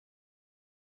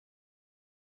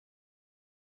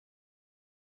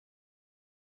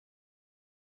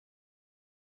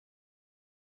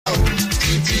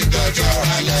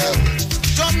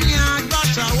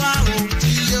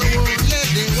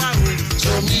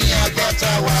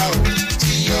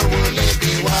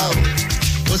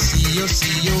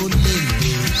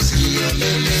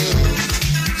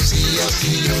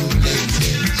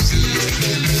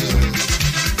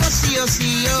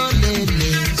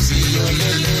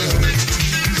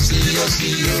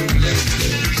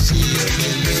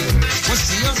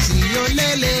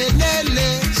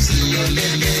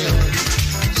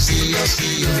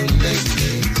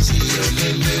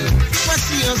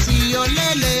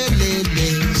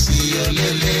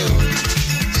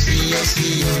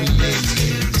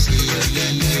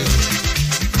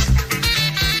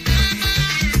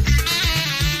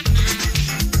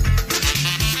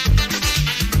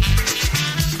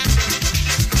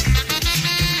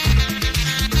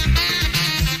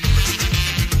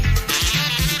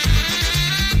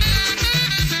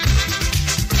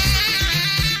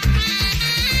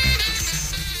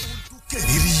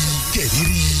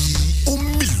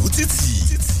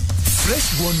Fresh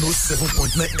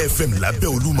 107.9 FM lábẹ́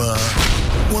Olúmọ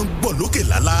wọ́n gbọ́ lókè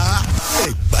lálá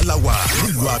Ẹ̀gbá la wà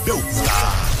nílùú Abẹ́òkúta.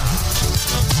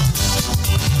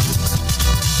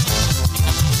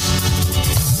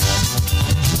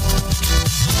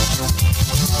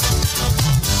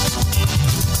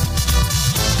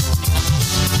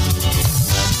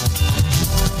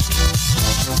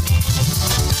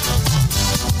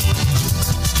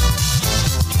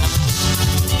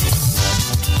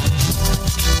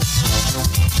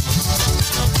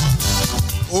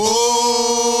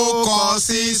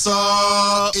 Sísọ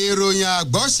ìròyìn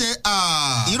àgbọ́ṣe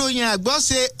ìròyìn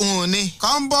àgbọ́ṣe òní.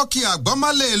 kọ́ńbọ́ọ̀kì àgbọ́ má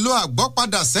lè lo àgbọ́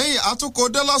padà sẹ́yìn àtúkò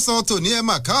dọ́lọ́sàn tòní ẹ̀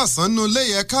mà káàsán nínú ilé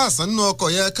yẹ káàsán nínú ọkọ̀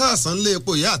yẹ káàsán lé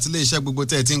epo yẹ àti iléeṣẹ́ gbogbo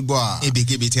tẹ̀ tí ń gbọ́ a.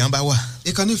 ibikíbi tí wọ́n bá wà.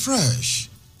 ìkànnì Fresh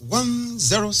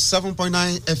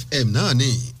 107.9 FM náà ní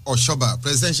Ọ̀ṣọ́bà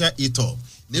presidential etop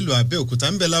nílùú Abẹ́òkúta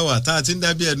ń bẹ láwà tá a ti ń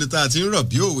dábí ẹni tá a ti ń rọ̀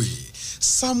bí òwe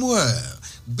Samuel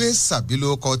gbé sàbílò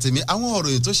ọkọ tèmi àwọn ọ̀rọ̀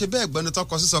yìí tó ṣe bẹ́ẹ̀ gbẹ́ni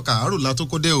tọkọ sísọ kàárù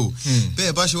látòkódé o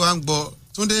bẹ́ẹ̀ bá ṣe wá ń gbọ́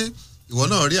Túndé ìwọ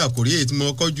náà rí àkórí èyí tí mo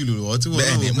kọ́ jù lọ tí wọ́n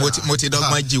náà bẹ́ẹ̀ni mo ti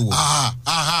dọ́gbọ́n jì wò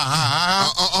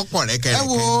ọ̀pọ̀ rẹ̀ kẹrẹ̀kẹ́. ẹ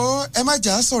wo ẹ má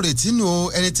jà á sọ̀rọ̀ ìtínú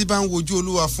ẹni tí bá ń wojú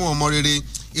Olúwa fún ọmọ rere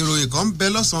ìròyìn kan ń bẹ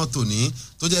lọ́sàn-án tòní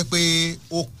tó jẹ́ pé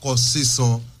ó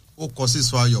kọ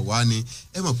sísọ ayọ̀ wá ni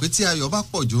ẹ mọ̀ pé tí ayọ̀ bá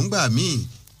pọ̀ jù ń gbà míì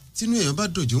tínú èèyàn bá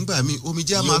dòjò ń gbà mí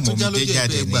omijé a máa tún já lójú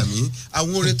ẹgbẹ́ gbà mí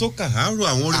àwọn oore tó kàárọ̀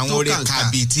àwọn oore tó kàǹkà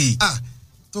kàbìtì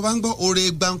tó bá ń gbọ́ oore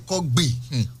gbáǹkọ́ gbè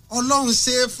Ọlọ́run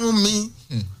ṣe é fún mi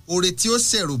oore tí ó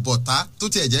ṣẹ̀rù bọ̀tá tó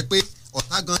tiẹ̀ jẹ́ pé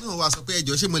ọ̀tá gan náà wá sọ pé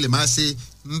ẹjọ́ ṣé mo lè máa ṣe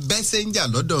bẹ́sẹ̀ ń jà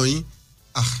lọ́dọ̀ yín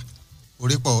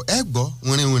oore pọ̀ ẹ gbọ́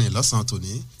wìnrìnwìnrìn lọ́sàn-án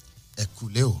tòní ẹ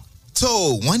kúlé o. tó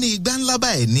wọ́n ní igbá ńlá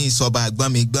báyìí ní ìsọba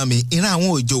gbọ́nmi ìran àwọn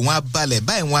òjò wọn abalẹ̀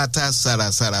báyìí wọn ata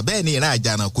sàràsàrà bẹ́ẹ̀ ni ìran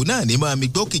àjànàkú náà ní máa mi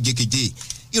gbó kìjikìji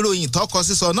ìròyìn tọkọ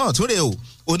sísọ náà tún rè o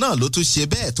òun náà ló tún ṣe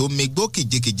bẹ́ẹ̀ tó mi gbó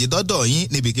kìjikìji dọ́dọ̀ yín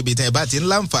níbikíbi tẹ́ ẹ bá ti ń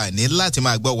láǹfààní láti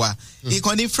máa gbọ́ wa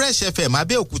ìkànnì Fresh FM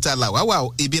Abẹ́òkúta làwáwà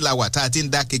ibi làwà tá a ti ń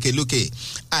dá kéke lókè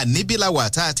àníbi làwà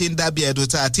tá a ti ń dá bí ẹdun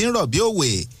tá a ti ń rọ̀ bí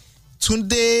òwe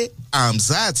Túndé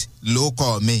Hamzat ló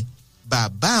kọ́ mi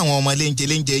bàbá àwọn ọmọ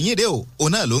léńjẹ yín rè o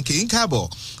òun náà ló ń kí n káàbọ̀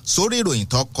sórí ìròyìn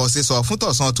tó kọ sísọ fún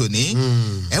tọ̀sán tòní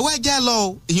ẹ wá já lọ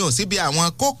o ìyẹn ò sí bí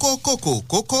àwọn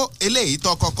kókó eléyìí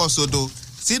tó kọ́kọ́ sodo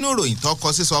sínú ìròyìn tó kọ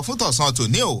sísọ fún tọ̀sán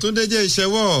tòní o. Túndé jẹ́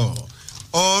ìṣẹ́wọ́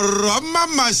ọ̀rọ̀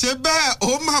màmá ṣe bẹ́ẹ̀ ó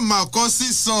màmá kọ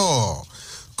sísọ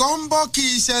kọ́ńbọ́ọ̀kì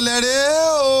ìṣẹ̀lẹ̀ rèé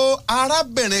o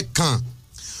arábìnrin kan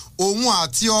òun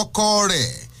àti ọkọ rẹ̀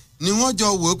ni wọ́n jọ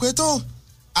wò ó pé tó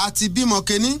àti bímọ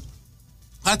kínní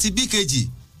àti bí kejì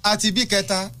àti bí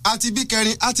kẹta àti bí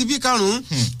kẹrin àti bí karùn-ún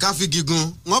káfí gígùn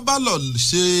wọ́n bá lọ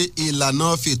ṣe ìlànà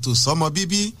fètò sọ́mọ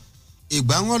bíbí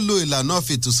ìgbà wọ́n lo ìlànà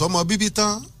fètò sọ́mọ bíbí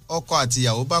tán ọkọ àti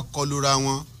ìyàwó bá kọlura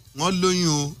wọ́n lóyún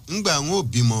o ńgbà wọn ò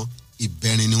bímọ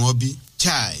ìbẹ̀rin ni wọ́n bí.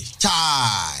 chai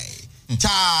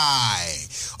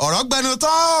ọ̀rọ̀ gbẹnu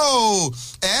tó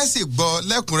ẹ sì gbọ́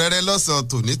lẹ́kùnrẹ́rẹ́ lọ́sàn-án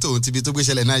tòní tòun tibi tó gbé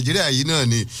ṣẹlẹ̀ Nàìjíríà yìí náà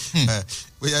ni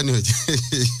bóyá ni ò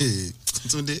jẹ́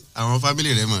Túndé àwọn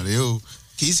fámìlì rẹ̀ mọ̀ rèé o.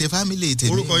 kì í ṣe fámìlì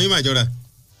tèmi. orúkọ yín màjọra.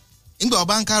 ńgbà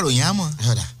ọba ń káròyìn àmọ́.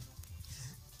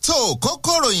 tó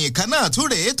kókó ròyìn kan náà tún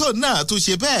rèé tó náà tún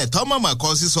ṣe bẹ́ẹ̀ tọ́mọ̀mọ̀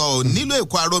kan sísọ nílò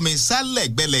èkó arómi sálẹ̀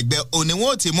gbẹlẹ̀gbẹ òní wọn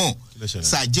ò ti mú.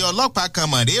 sàjẹ́ ọlọ́pàá kan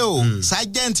mọ̀ rèé o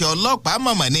sájẹ́ǹtì ọlọ́pàá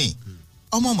mọ̀mọ̀ ni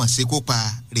ọmọọmọ ṣekú pa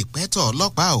rìpẹ́tọ̀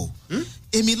ọlọ́pàá o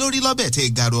èmi lórí lọ́bẹ̀ tẹ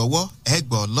gàrú ọwọ́ ẹ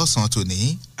gbọ́ lọ́sàn-án tòní.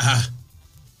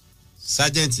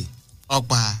 sájẹ́ǹtì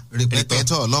ọ̀pá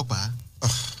rìpẹ́tọ̀ ọlọ́pàá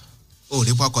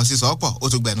òòrè pọkọ sísọ ọ̀pọ̀ ó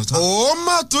tún gbẹnu tán. ó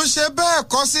mà tún ṣe bẹ́ẹ̀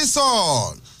kọ́ sísọ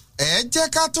ẹ jẹ́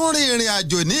ká tún rin ìrìn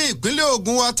àjò ní ìpínlẹ̀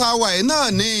Ògùn wa tá a wà yìí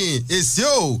náà ní èsì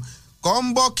o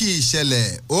kọ́ńbọ́ọ̀kì ìṣẹ̀lẹ̀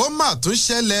ó mà tún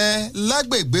ṣẹlẹ̀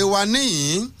lágbègbè wa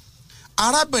níyìn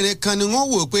arábìnrin kan ni wọ́n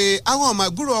wò pé àwọn ọmọ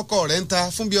àgbúrò ọkọ rẹ̀ ń ta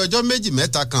fún bí ọjọ́ méjì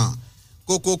mẹ́ta kan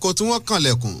kòkòkò tí wọ́n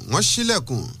kànlẹ̀kùn wọ́n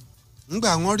ṣílẹ̀kùn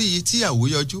ńgbà wọ́n rí i tíyàwó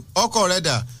yọjú ọkọ rẹ̀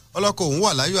dà ọlọ́kọ̀ òun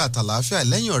wà láyọ̀ àtàlàáfíà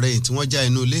lẹ́yìn ọ̀rẹ́ yìí tí wọ́n já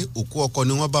inú ilé òkú ọkọ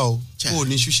ni wọ́n bá o bó o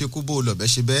ní ṣúṣe kú bó o lọ̀bẹ́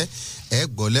ṣe bẹ́ẹ̀ ẹ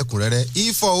gbọ́ lẹ́kùnrẹ́rẹ́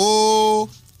ifọ̀ o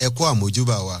ẹ kú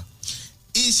àmójúbà wa.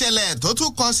 ìṣẹ̀lẹ̀ tó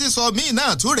tún kọ sísọ míì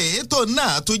náà tún rèé tó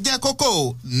náà tún jẹ́ kókó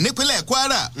nípínlẹ̀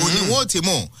Kwara òní wọn ò ti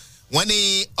mú wọn ní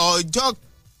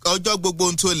ọjọ́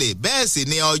gbogbo ń tolè bẹ́ẹ̀ sì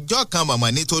ni ọjọ́ kan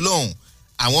mọ̀mọ́ ní tolóhùn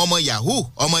àwọn ọmọ yahoo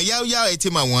ọmọ yáúyáú ẹ ti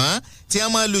mọ̀ wọ́n tí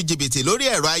wọ́n máa lu jìbìtì lórí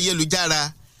ẹ̀rọ ayélujára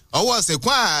ọwọ́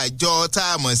sìnkún àjọ tá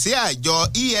a mọ̀ sí àjọ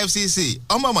EFCC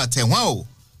ọmọ mọ̀ tẹ̀wọ́n o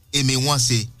èmi wọ́n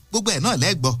ṣe gbogbo ẹ̀ náà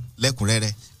lẹ́gbọ́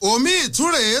lẹ́kùnrẹ́rẹ́. omi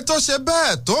ìtúrè tó ṣe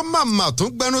bẹ́ẹ̀ tó màmá tún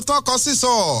gbẹnu tọkọ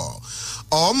sísọ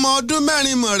ọmọ ọdún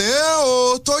 4 mọ̀rẹ́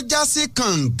o tó já sí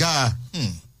kànga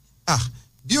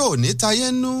bí ò ní tayé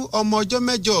nú ọmọ ọjọ́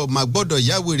 8 mà gbọ́dọ̀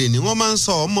yá wèrè ni wọ́n máa ń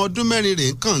sọ ọmọ ọdún 4 rè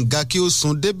ń kànga kí ó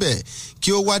sun débẹ̀ kí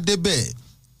ó wá débẹ̀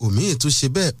omi ìtúnṣe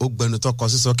bẹ́ẹ̀ ó gbẹnu tọkọ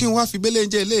sísọ kí n wá fi bẹ́lẹ̀ ń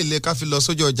jẹ́ ilé ká fi lọ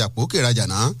sójú ọjà pòókè rajà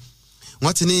náà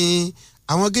wọ́n ti ní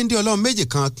àwọn géńdé ọlọ́run méjì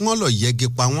kan kí wọ́n lọ yẹgi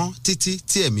pa wọ́n títí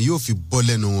tí ẹ̀mí yóò fi bọ́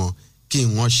lẹ́nu wọn kí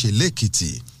wọ́n ṣe lẹ́kìtì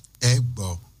ẹ gbọ́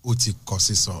ó ti kọ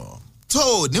sísọ. tó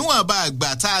níwọ̀nba àgbà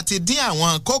tá a ti dín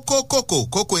àwọn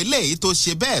kókó eléyìí tó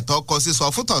ṣe bẹ́ẹ̀ tọkọ sísọ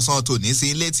fún tọ̀sán tòní sí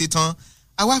ilé títán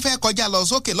àwa fẹ́ kọjá lọ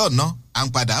sókè lọ́nà à ń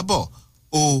padà bọ̀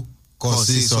ó kọ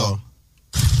sísọ.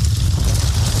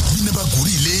 bínaba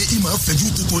gorí ilé ìmọ̀ fẹ́jú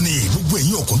tuntun ni gbogbo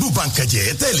ẹ̀yin ọ̀kọ́ndún bá ń kẹjẹ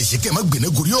tẹ́ ẹ lè ṣe kẹ́ ẹ má gbẹ̀nẹ́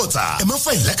gorí ọ̀tà ẹ má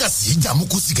fa ìlàkàsí jàmú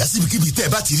kó sìgá síbikíbi tẹ́ ẹ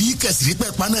bá ti rí kẹsìrì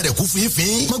pẹ́ paná rẹ̀ kú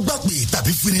fínfín má gbà pé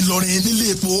tàbí fini lọrin nílé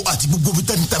epo àti gbogbo bí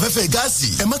tẹ́ni tafẹ́fẹ́ gáàsì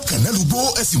ẹ má kànáà lùgbó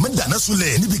ẹ sì má dáná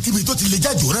sunlẹ̀ níbikíbi tó ti lè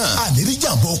jájò náà àníri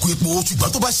jàǹbá ọkọ̀ epo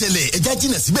ṣùgbọ́n tó bá ṣẹlẹ̀ ẹ já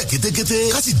jìnà síbẹ̀ kétékété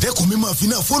kásì dẹ́kun mímọ́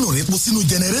finá fóònù rẹ̀ epo sínú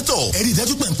jẹnẹrétọ̀ ẹ rí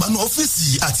dájú pé ń panu ọ́fíìsì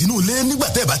àti inú ilé nígbà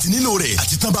tẹ́ ẹ bá ti nílò rẹ̀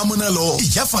àti tán bá múná lọ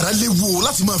ìjáfara léwu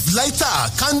láti máa fi láìtà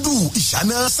kándù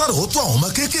ìṣáná sáròótọ́ àwọn ọmọ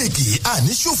kéékèèké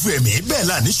àní ṣòfò ẹ̀mí bẹ́ẹ̀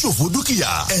la ní ṣòfò dúkìá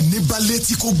ẹni bá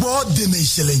létí kó gbọ́ dènà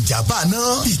ìṣẹ̀lẹ̀ ìjàmbá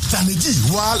náà ìtanijí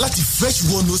wá láti Fresh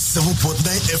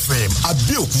 107.9 FM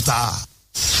Abẹ́òkúta.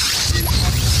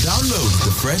 Download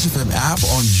the Fresh FM app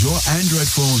on your Android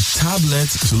phone, tablet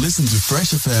to listen to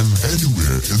Fresh FM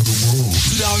anywhere in the world.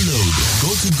 To download, go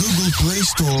to Google Play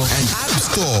Store and App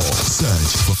Store.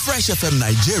 Search for Fresh FM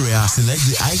Nigeria. Select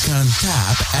the icon,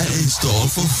 tap, and install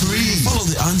for free. Follow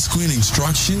the on-screen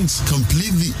instructions,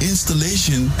 complete the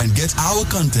installation, and get our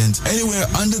content anywhere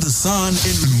under the sun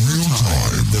in real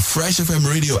time. The Fresh FM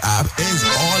radio app is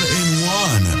all in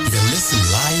one. You can listen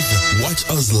live, watch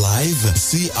us live,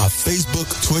 see our Facebook,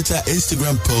 Twitter,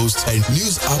 Instagram posts, and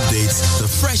news updates. The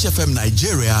Fresh FM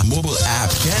Nigeria mobile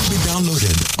app can be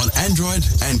downloaded on Android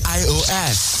and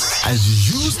iOS. As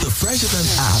you use the Fresh FM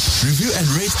app, review and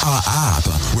rate our app.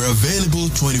 We're available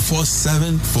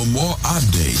 24/7 for more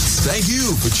updates. Thank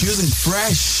you for choosing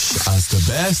Fresh as the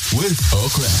best with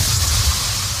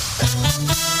Oakrest.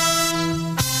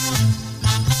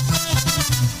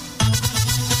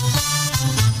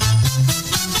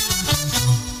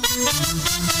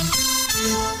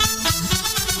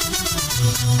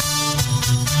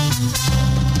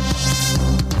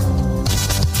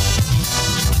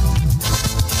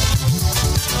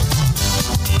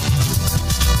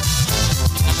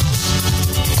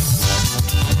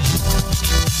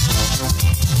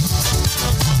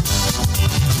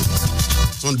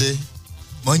 Túndé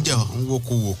mọ́njọ́ ń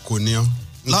woko ni ọ́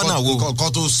lọ́nà wo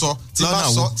nǹkan tó sọ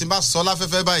tí bá sọ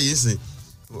láfẹ́fẹ́ báyìí sìn.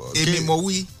 èmi mo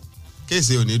wí.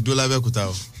 kéèsì ò ní dó lábẹ́kúta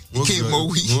o. kí mo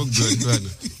wí. wọ́n gbọ́ ìgbà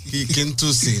náà kí n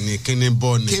tún sìn ní kí ni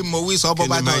bọ́ ni. kí mo wí sọ bọ́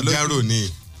bá dán lójú. kí ni máa járò ni.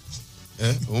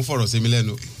 òun fọ̀rọ̀ sí mi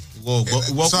lẹ́nu.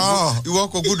 ìwọ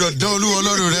kò gbúdọ̀ dán olúwa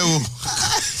ọlọ́run rẹ o.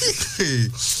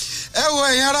 ẹ wo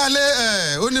ẹ̀yin aráalé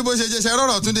ó ní bó ṣe jẹ́ ṣe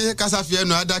rọ̀rọ̀ Túndé kásáfi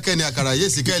ẹnu adákẹ́ ni àkàrà yé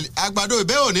sí kẹ́lì àgbàdo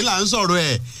ìbẹ́ òní là ń sọ̀rọ̀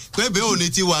ẹ̀ pé ìbẹ́ òní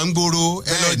ti wà ń gbòòrò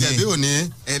ẹ lọ jẹ̀bi òní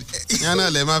yánà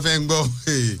lẹ́ máa fẹ́ ń gbọ́.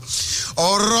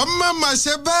 ọ̀rọ̀ màmá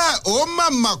ṣe bẹ́ẹ̀ ó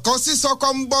màmá kọ́ sí sọ́kọ́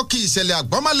ń bọ́ kí ìṣẹ̀lẹ̀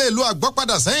àgbọ́mọ́lẹ̀ ìlú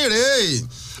àgbọ́padà sẹ́yìn rèé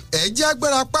ẹ jẹ́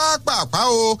agbára pápápá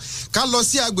o ká lọ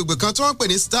sí agbègbè kan tí wọ́n pè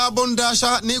ní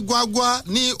Starbondasha ní Gwagwa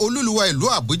ní olúluwa ìlú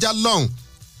Àbújá lọ́hùn.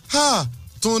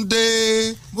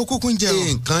 Túndé mo kúkú ń jẹ o.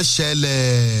 nǹkan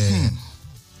ṣẹlẹ̀.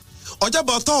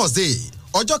 ọjọ́bọ̀ Thursday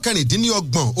ọjọ́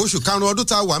 26 oṣù karùn-ún ọdún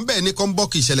tá a wà ń bẹ̀ ní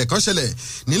kọ́ńbọ́ọ̀kì ìṣẹ̀lẹ̀ kan ṣẹlẹ̀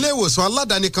nílé ìwòsàn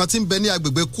aládàáni kan tí ń bẹ ní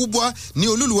agbègbè Kubwa ní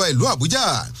olúluwa ìlú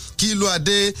Àbújá kí ló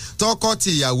adé tọkọ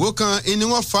tìyàwó kan ni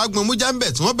wọ́n fa agbọ̀nmújà ń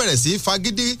bẹ̀ tí wọ́n bẹ̀rẹ̀ sí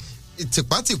fagídí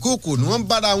tìpátìkúùkù ni wọ́n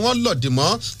bára wọn lọ̀dì mọ́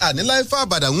àníláìfà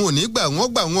àbàdà wọn ò ní gbà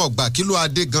wọ́n ọ̀gbà kí ló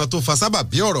adé gan tó fa sábà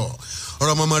bí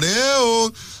ọ̀rọ̀ mọ̀mọ́ rẹ̀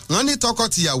o wọ́n ní tọkọ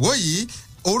tìyàwó yìí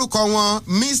orúkọ wọn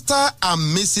Mr and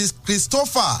Mrs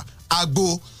Christopher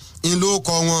Agbo ìlú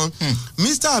ọkọ wọn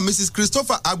Mr and Mrs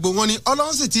Christopher Agbo wọn ni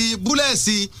Ọlọ́run sì ti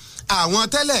búlẹ̀sì àwọn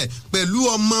tẹ́lẹ̀ pẹ̀lú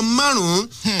ọmọ 5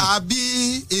 àbí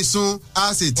ìsun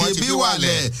a sì ti bí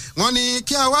wàlẹ̀ wọ́n ní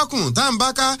kí awakùn tá à ń bá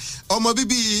ká ọmọ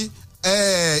bíbí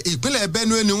ìpínlẹ̀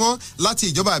Benue ni wọ́n láti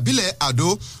ìjọba ìbílẹ̀ Àdó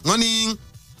wọ́n ní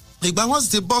ìgbà wọn sì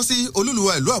ti bọ́ sí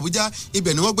olúluwa ìlú Àbújá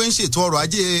ibẹ̀ ni wọ́n gbé ń ṣètò ọrọ̀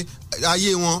ayé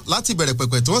wọn láti bẹ̀rẹ̀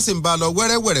pẹ̀pẹ̀ tí wọ́n sì ń bá lọ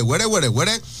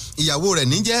wẹ́rẹ́wẹ́rẹ́ ìyàwó rẹ̀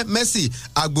níjẹ́ Mercy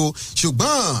Agbo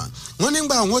ṣùgbọ́n wọ́n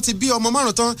nígbà wọn ti bí ọmọ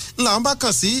 5 tán ńlá wọn bá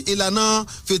kàn sí ìlànà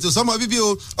fètò sọ́mọ bíbí o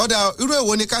ọ̀dà irú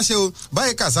èwo ni ká ṣe o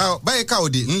báyìí ká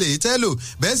òdì ńlẹ̀ tẹ́ lò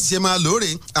bẹ́ẹ̀ sì ṣe máa lóore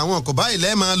àwọn ọkọ̀ báyìí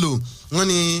lẹ́ẹ̀ máa lò wọ́n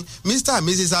ní Mr and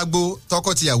Mrs Agbo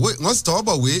tọkọ-tìyàwó wọ́n sì tọwọ́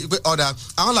bọ̀wé pé ọ̀dà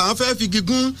àwọn làwọn fẹ́ fi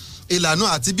gígùn ìlànà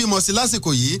àti bímọ sí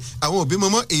lásìkò yìí àwọn òbí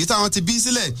mọ́mọ́ èyí táwọn ti bí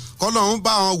sílẹ̀ kọ́lọ́run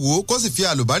bá wọn wò ó kó sì fi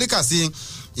àlùbáríkà sí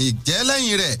ìjẹ́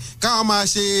lẹ́yìn rẹ̀ káwọn máa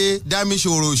ṣe dámi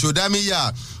ṣòro ṣòdámíyà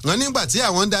wọn nígbà tí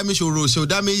àwọn ń dámi ṣòro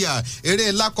ṣòdámíyà eré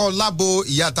lákọ lábo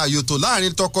ìyàtà yòtò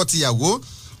láàrin tọkọ-tìyàwó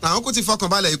àwọn kò ti fọkàn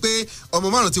balẹ̀ pé ọmọ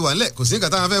 5 ti wà nílẹ̀ kò sí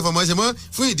nǹkan táwọn fẹ́ fọmọ ṣe mọ́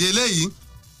fún ìdí eléyìí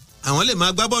àwọn lè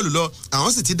máa gbá bọ́ọ̀lù lọ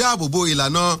àwọn sì ti dáàbò bo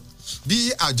ìlànà bí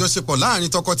àjọṣepọ̀ láàrin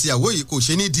tọkọ-tìyàwó yìí kò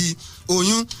ṣe ní di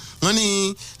oyún wọ́n ní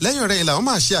lẹ́yìn ọ̀rẹ́ yìí làwọn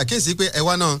máa ṣe àkíyèsí pé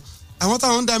ẹ̀wá náà àwọn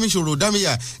táwọn ń dámi ṣòro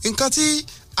dámíyà nǹkan tí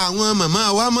àwọn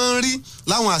màmá wa máa ń rí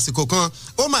láwọn àsìkò kan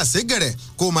ó mà ṣe gẹ̀rẹ̀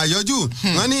kò mà yọjú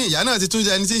wọ́n ní ìyá náà ti tún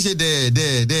jẹ́ ẹni tí ń ṣe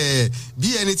dẹ̀ẹ̀dẹ̀ẹ̀dẹ̀ bí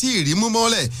ẹni tí ìrí mú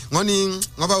mọ́lẹ̀ wọ́n ní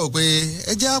wọ́n bá wò pé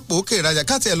ẹ jẹ́ àpò òkè ìrajà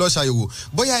káàtì ẹ̀ lọ ṣàyẹ̀wò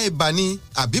bóyá ibà ni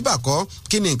àbíbàkọ́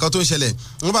kí ni nǹkan tó ń ṣẹlẹ̀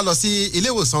wọ́n bá lọ sí ilé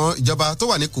ìwòsàn ìjọba tó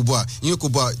wà ní Kubwa ìyẹn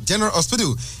Kubwa General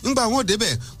Hospital ńgbà wọn ò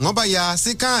débẹ̀ wọ́n bá ya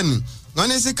síkáànù wọ́n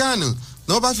ní síkáànù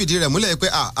ní wọ́n bá fìdí rẹ̀ múlẹ̀ pé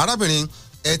arábìnrin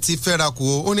ẹ ti fẹ́ra kù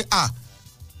ó ní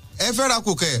ẹ fẹ́ra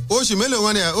kù kẹ̀ oṣù mélòó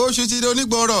wọn ni oṣù tí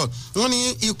onígbọ̀ọ́rọ̀ wọn ní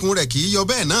ikùn rẹ̀ kì í yọ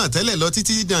bẹ́ẹ̀ náà tẹ́lẹ̀ lọ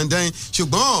títí dandan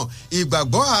ṣùgbọ́n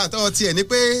ìgbàgbọ́ àtọ́ tiẹ̀ ni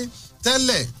pé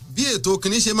tẹ́lẹ̀ bí ètò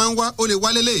kìíní ṣe máa ń wá ó lè wá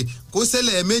lélẹ̀ kó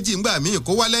ṣẹlẹ̀ méjì ńgbà míì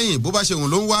kó wá lẹ́yìn bó bá ṣe hùn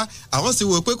ló ń wá àwọn sì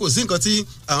wò pé kò sí nǹkan tí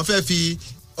àwọn fẹ́ fi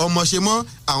ọmọ ṣe mọ́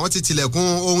àwọn ti tilẹ̀kùn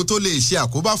ohun tó lè ṣe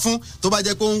àkóbá fún tó bá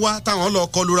jẹ́ pé ó ń wá táwọn lọ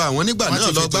kọlura àwọn nígbà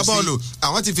náà lọ gbá bọ́ọ̀lù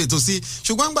àwọn ti fètò sí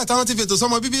ṣùgbọ́n nígbà táwọn ti fètò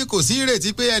sọmọ bíbí kò sí ìrètí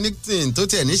pé anything tó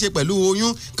tiẹ̀ ní ṣe pẹ̀lú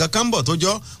oyún kankan bọ̀ tó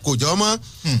jọ kò jọ mọ́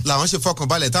làwọn ṣe fọkàn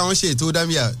balẹ̀ táwọn ṣe ètò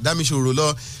dámiṣòro lọ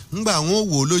ńgbà wọn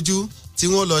wò ó lójú tí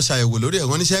wọ́n lọ ṣàyẹ̀wò lórí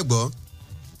ẹ̀wọ̀n níṣẹ́ gbọ́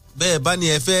bẹ́ẹ̀ bá ní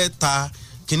ẹ fẹ́ ta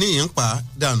kinní yìí ń pa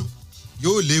dànù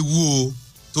yóò léwu o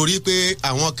torí pé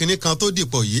àwọn kinní kan tó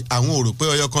dìpọ̀ yìí àwọn ò rò pé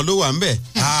ọyọ kan ló wà ń bẹ̀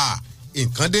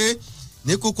nǹkan dé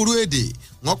ní kúkúrú èdè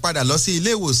wọ́n padà lọ sí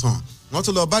ilé ìwòsàn wọ́n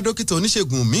tún lọ bá dókítà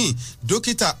oníṣègùn míì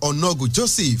dókítà Onogu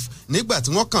Joseph nígbà tí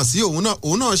wọ́n kàn sí òun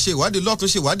náà ṣe ìwádìí lọ́tún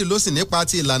ṣe ìwádìí lósì nípa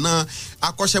ti ìlànà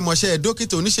akọ́ṣẹ́mọṣẹ́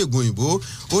dókítà oníṣègùn òyìnbó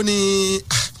ó ní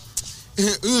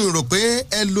n rò pé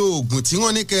ẹ lo oògùn tí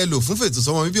wọ́n ní kẹ́ ẹ lò fún fètò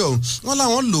sọmọ bíbí ọ̀hún wọ́n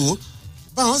láwọn lò ó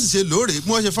báwọn sì ṣe lóore bí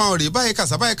wọ́n ṣe fáwọn rèé báyìí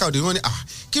kàṣà báyìí kàòdì wọn ni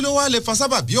kí ló wá lè fa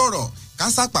sábàbí ọ̀rọ̀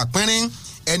kásápà pínrín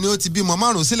ẹni ó ti bímọ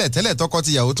 5 sílẹ̀ tẹ́lẹ̀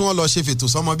tọkọ-tìyàwó tí wọ́n lọ ṣe fètò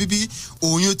sọmọ bíbí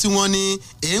oyún tí wọ́n ní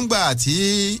èéngbà tí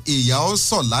ìyá ó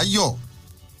sọ̀ láyọ̀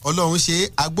ọlọ́run ṣe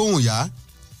agbóhùn yá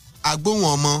agbóhùn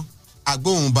ọmọ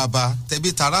agbóhùn bàbá tẹbí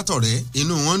tarátọ̀rẹ́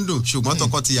inú wọn ń dùn ṣùgbọ́n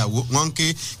tọkọ-tìyàwó wọn ń ké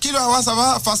kí ló wá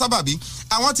fa sábàbí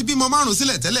àwọn ti bímọ 5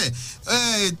 sílẹ̀ tẹ́lẹ̀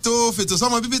tó fètò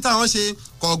sọmọ bíbí táwọn ṣe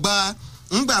kọ̀ gba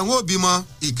ńgbà àwọn òbí mọ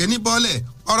ìkíní bọ́lẹ̀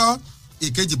pọ́rọ́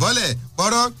ìkejì bọ́lẹ̀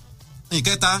pọ́rọ́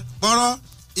ìkẹta pọ́rọ́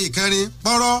ìkẹrin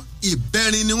pọ́rọ́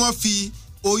ìbẹ̀rin ni wọ́n fi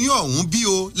oyún ọ̀hún bí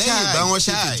o lẹ́yìn ìgbà wọn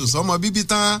ṣe fètò sọmọ bíbí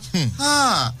tán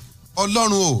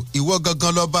ọlọ́run o ìwọ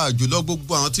gangan lọ́ba àjùlọ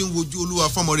gbogbo àwọn tí ń wojú olúwa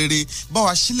fọ́mọ rere bá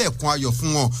wa ṣílẹ̀kùn ayọ̀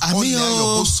fún wọn ọ̀lẹ́ ayọ̀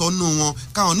kó sọnù wọn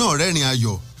káwọn náà rẹ́rìn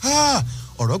ayọ̀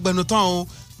ọ̀rọ̀ gbẹnu tán o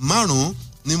 5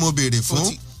 ni mo béèrè fún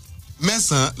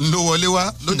 9 ló wọlé wá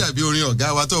ló dàbí orin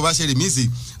ọ̀gá wa tó o bá ṣe rìmíìsì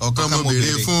ọ̀kan mo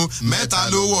béèrè fún 3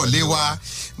 ló wọlé wá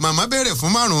màmá béèrè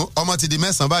fún 5 ọmọ ti di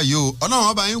 9 báyìí o ọlọ́run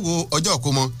ọba yín wo ọjọ́ kó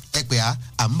mọ ẹ pè à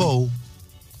ń bọ̀ o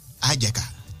àjẹká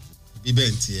bíbẹ̀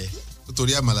ń tiẹ̀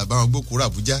nítorí àmàlà bá wọn gbókùúrò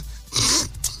Àbújá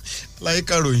láyé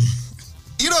kàròyìn.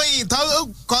 ìròyìn tó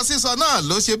kọ sísọ náà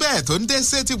ló ṣe bẹ́ẹ̀ tó ń dé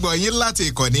sétígbọ̀ yín láti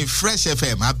ìkànnì Fresh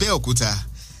FM Abẹ́òkúta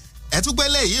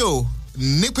ẹ̀túgbẹ́lẹ̀ yìí o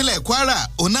nípínlẹ̀ Kwara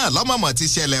òun náà lọ́mọ̀mọ̀ ti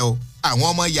ṣẹlẹ̀ o àwọn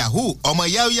ọmọ yahoo ọmọ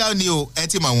yáúyáú ni o ẹ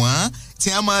ti mọ̀ wọ́n tí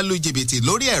wọ́n máa lu jìbìtì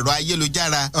lórí ẹ̀rọ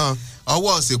ayélujára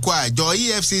ọwọ́ òsìkò àjọ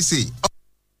EFCC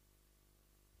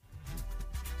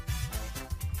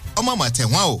ọmọọmọ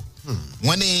tẹ̀wọ́n o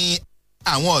wọ́n ní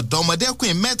àwọn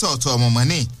ọ̀dọ́mọdékùnrin mẹ́ta ọ̀tọ̀ ọmọọmọ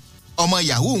ní ọmọ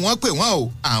yahoo wọ́n pè wọ́n o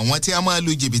àwọn tí wọ́n máa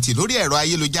lu jìbìtì lórí ẹ̀rọ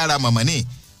ayélujára mọ̀mọ́ ní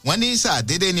wọ́n ní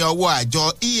sàdédé ní ọwọ́ àjọ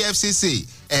EFCC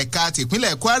ẹ̀ka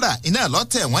tìpínlẹ̀ Kwara iná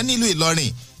lọ́tẹ̀ wọ́n nílùú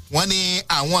Ìlọrin wọ́n ní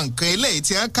àwọn nǹkan eléyìí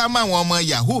tí wọ́n ká máwọn ọmọ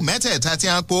yahoo mẹ́tẹ̀ẹ̀ta tí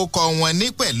wọ́n kó kọ wọn ní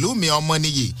Pẹ̀lúmi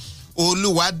Ọmọnìyí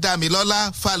Olúwadámilọ́lá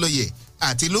Fálóyè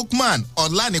àti Lukman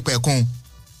Ọlánìpẹ̀kun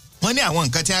wọ́n ní àwọn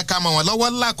nǹkan tí wọ́n ká mọ́ wọn lọ́wọ́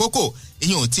lákòókò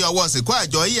ìyún tí ọwọ́ sìnkú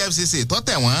àjọ EFCC tó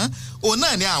tẹ̀ wọ́n òun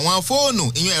náà ní àwọn fóònù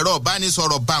ìyún ẹ̀rọ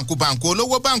ìbánisọ̀rọ̀ bàǹkùbàǹkù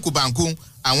olówó bàǹkùbàǹkù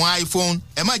àwọn iPhone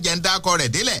ẹ má jẹ́ ń dákọ rẹ̀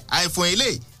délẹ̀ iPhone ilé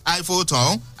iPhone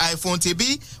tọ̀hún iPhone ti bí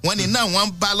wọ́n ní náà wọ́n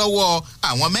bá lọ́wọ́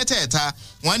àwọn mẹ́tẹ̀ẹ̀ta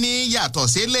wọ́n ní yàtọ̀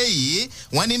sí eléyìí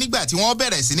wọ́n ní nígbà tí wọ́n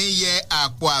bẹ̀rẹ̀ sí ní yẹ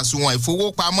àpò àsùnwọ̀n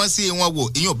ìfowópamọ́sí wọn wò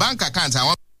ìyún bank account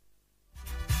àwọn.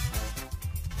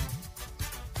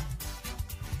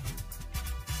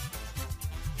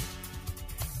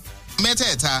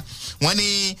 mẹ́tẹ̀ẹ̀ta wọ́n ní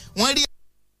wọ́n rí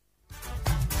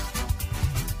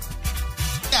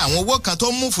àwọn owó kan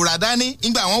tó mú fura dání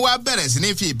nígbà wọ́n wá bẹ̀rẹ̀ sí ní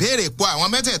fi ìbéèrè po àwọn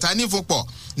mẹ́tẹ̀ẹ̀ta nífúnpọ̀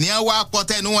ní wọ́n wá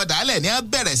pọ̀tẹ́nu wọn dálẹ̀ ní wọ́n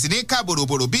bẹ̀rẹ̀ sí ní ká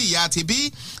bòròbòrò bí ìyá ti bí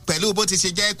pẹ̀lú bó ti ṣe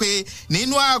jẹ́ pé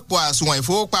nínú àpò àsùnwọ̀n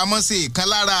ìfowópamọ́sí kan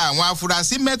lára àwọn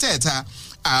afurasí mẹ́tẹ̀ẹ̀ta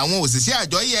àwọn òṣìṣẹ́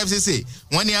àjọ EFCC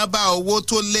wọ́n ní wọ́n bá owó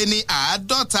tó lé ní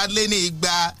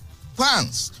 250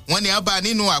 pounds wọ́n ní wọ́n bá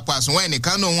nínú àpò àsùnwọ̀n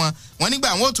ẹnìkan nù wọn wọ́n nígbà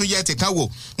wọn ò tún yẹ tìkan wò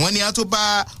wọ́n ní wọ́n tó bá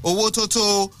owó tó tó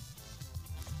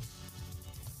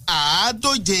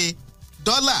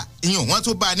 $100 ìyún wọ́n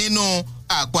tún bá nínú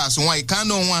àpò àsùnwọ̀n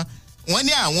ìkànnù wọn wọ́n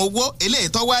ní àwọn owó eléyìí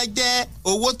tó wá jẹ́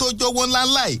owó tó jówó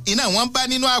ńláńlá yìí iná wọ́n bá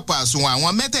nínú àpò àsùnwọ̀n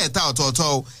àwọn mẹ́tẹ̀ẹ̀ta ọ̀tọ̀ọ̀tọ̀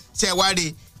o ṣẹ̀wárí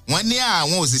wọ́n ní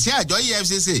àwọn òṣìṣẹ́ àjọ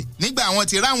EFCC nígbà wọn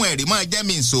ti ráwọn ẹ̀rí mọ́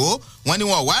jẹ́mi ìṣó wọ́n ní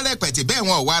wọn ò wá rẹpẹ̀tì bẹ́ẹ̀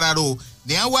wọn ò wá rárá o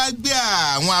ní wọ́n wá gbé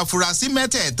àwọn afurasí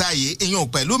mẹ́tẹ̀ẹ̀ta yìí ìyún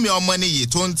Pẹ̀lúmi Ọmọnìyí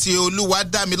tó ń ti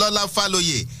Olúwadámilọ́lá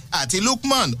Fálóyè àti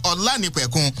Lukman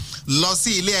Ọlánìpẹ̀kun lọ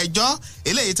sí ilé ẹjọ́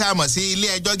eléyìí tá a mọ̀ sí ilé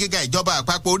ẹjọ́ gíga ìjọba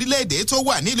àpapọ̀ orílẹ̀-èdè tó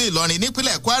wà nílùú Ìlọrin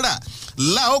nípínlẹ̀ Kwara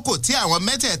láòkò tí àwọn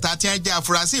mẹ́tẹ̀ẹ̀ta tí wọ́n jẹ́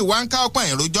afurasí wá ń ká ọ̀pọ̀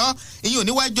ìròjọ́ ìyún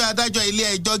níwájú adájọ́ ilé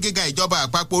ẹjọ́ gíga ìjọba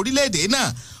àpapọ̀ orílẹ̀-èdè náà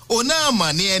òun náà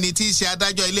mọ̀ ní ẹni tí í ṣe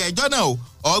adájọ́ ilé ẹjọ́ náà o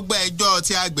ọgbà ẹjọ́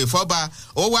tí agbèfọ́ba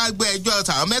ó wá gbé ẹjọ́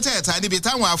tàwọn mẹ́tẹ̀ẹ̀ta níbi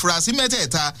táwọn afurasí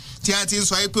mẹ́tẹ̀ẹ̀ta tí wọ́n ti ń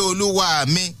sọ pé olúwa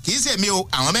mi kì í ṣèmi o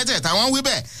àwọn mẹ́tẹ̀ẹ̀ta wọ́n wí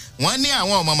bẹ́ẹ̀ wọ́n ní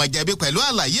àwọn ọ̀mọ̀mọ̀ jẹ̀bi pẹ̀lú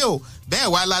àlàyé o bẹ́ẹ̀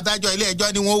wá ládájọ́ ilé ẹjọ́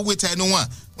ni wọ́n wí tẹnu wọn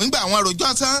nígbà àwọn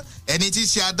rojọ́ tán ẹni tí í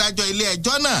ṣe adájọ́ ilé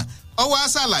ẹjọ́ náà ó wá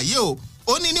ṣàlàyé o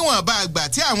ó ní níwọ̀nba àgbà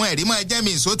tí àwọn ẹ̀rí máa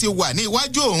jẹ́mi ìṣó ti wà ní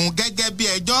iwájú òun gẹ́gẹ́ bí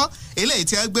ẹjọ́ eléyìí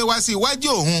tí wọ́n gbé wá sí iwájú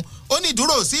òun ó ní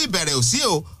dúró sí ìbẹ̀rẹ̀ òsí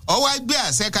o ó wá gbé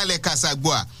àṣẹ kalẹ̀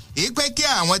kàṣàgbọ́à ìpè kí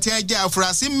àwọn tí wọ́n jẹ́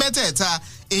afurasí mẹ́tẹ̀ẹ̀ta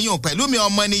ìyún Pẹ̀lúmi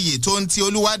Ọmọnìyí tó ń ti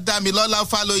Olúwadámilọ́lá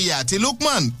Fálóyè àti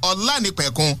Lukman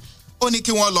Ọlánìpẹ̀kun ó ní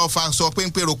kí wọ́n lọ faṣọ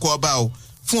péńpé roko ọba o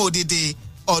fún odidi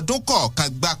ọdún kọ̀ọ̀kan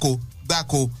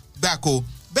gbáko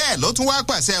bẹ́ẹ̀ ló tún wá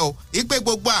pàṣẹ o ìpè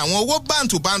gbogbo àwọn owó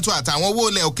bántùbántù àtàwọn owó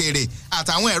ilẹ̀ òkèèrè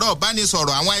àtàwọn ẹ̀rọ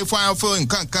ìbánisọ̀rọ̀ àwọn iPhone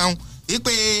nǹkan kan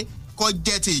ìpè kó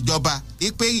jẹ́ ti ìjọba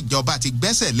ìpè ìjọba ti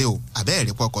gbẹ́sẹ̀ lé o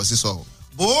àbẹ́ẹ̀rí pọkọ sísọ.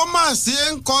 bó má sí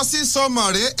ń kọ sí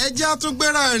sọmọ̀rẹ́ ẹjẹ́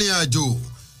àtúngbéra ìrìn àjò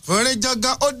fúnrin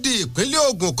jangan ó di ìpínlẹ̀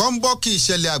Ògùn kan ń bọ́ kí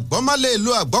ìṣẹ̀lẹ̀ àgbọ́málẹ̀ ìlú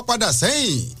àgbọ́padà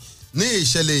sẹ́yìn ní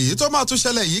ìṣẹ̀lẹ̀ yìí tó máa tún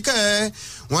ṣẹlẹ̀ yìí kẹ́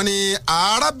wọ́n ní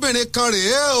arábìnrin kan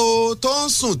rèé o tó ń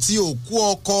sùn tí òkú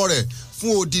ọkọ rẹ̀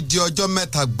fún odidi ọjọ́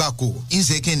 3 gbáko. ń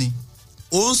ṣe kí ni.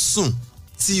 ó ń sùn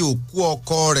tí òkú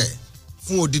ọkọ rẹ̀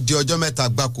fún odidi ọjọ́ 3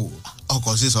 gbáko.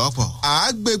 ọkọ̀ sísọ ọ̀pọ̀.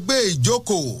 àgbègbè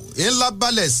ìjókòó ńlá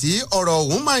balẹ̀ sí ọ̀rọ̀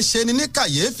ọ̀hún máa ń ṣe ni ní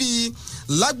kàyéfì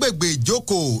lágbègbè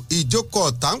ìjókòó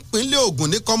tàǹpínlẹ̀ Ògùn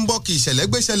ní kọ́ńbọ́ọ̀kì ìṣẹ̀lẹ̀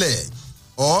gbéṣẹ̀lẹ̀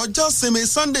ọjọ́ sinmi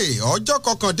Sunday ọjọ́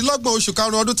 29 oṣù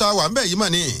karùn-ún ọdún tá a wà ń bẹ̀ yìí mọ̀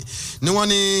ni wọ́n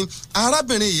ní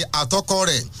arábìnrin yìí àtọkọ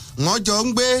rẹ̀ wọ́n jọ ń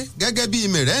gbé gẹ́gẹ́ bíi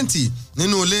mẹ̀rẹ́ǹtì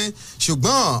nínú ilé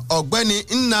ṣùgbọ́n ọ̀gbẹ́ni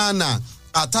Nnana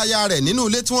àtaya rẹ̀ nínú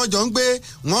ilé tí wọ́n jọ ń gbé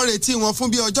wọ́n retí wọn fún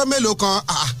bí ọjọ́ mélòó kan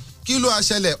kí ló a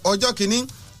ṣẹlẹ̀ ọjọ́ kìíní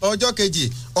ọjọ́ kejì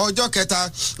ọjọ́ kẹta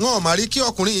wọn ò má rí kí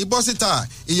ọkùnrin yìí bọ́ síta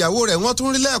ìyàwó rẹ̀ wọ́n tún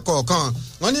rí lẹ́ẹ̀kọ̀ọ̀kan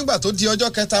wọ́n nígbà tó di ọjọ́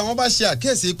kẹta wọ́n bá ṣe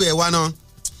àkíyèsí pé ẹ̀ wá náà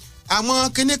àwọn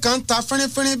kinní kan ta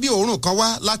fínrínfínrín bí òórùn kan wá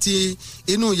láti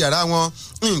inú yàrá wọn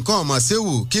nǹkan ọ̀mọ̀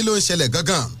séwù kí ló ń ṣẹlẹ̀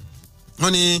gangan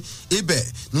wọ́n ní ibẹ̀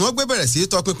ni wọ́n gbé bẹ̀rẹ̀ sí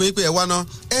tọpinpin pé ẹ wá ná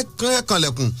ẹ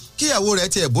kànlẹ̀kùn kíyàwó rẹ̀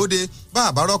tiẹ̀ bóde bá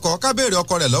àbárọ́kọ ká béèrè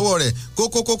ọkọ rẹ̀ lọ́wọ́ rẹ̀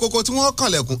kókókókó tí wọ́n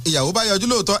kànlẹ̀kùn ìyàwó bá yọjú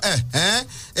lóòótọ́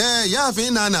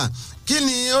yáàfin Nana kí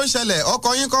ni ó ṣẹlẹ̀ ọkọ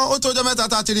yín kọ́ ó tójọ́ 3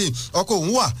 tá a ti rí ọkọ òun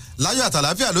wà láyọ̀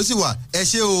àtàláfíà ló sì wà ẹ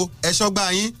ṣé o ẹ ṣọ́gbà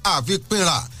yín àfi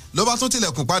pinra ló bá tún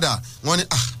tilẹ̀kùn padà wọ́n ní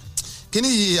kíní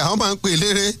yìí àwọn máa ń pè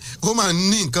léré ó máa ń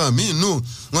ní nǹkan míì nù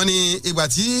wọ́n ní ìgbà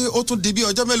tí ó tún di bí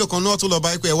ọjọ́ mélòó kan náà tún lọ bá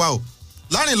ipò ẹ̀ wá o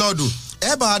Lárìnlọ́ọ̀dù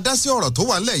ẹ bá a dá sí ọ̀rọ̀ tó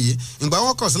wà ńlẹ̀ yìí ìgbà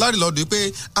wọn kàn sí Lárìnlọ́ọ̀dù pé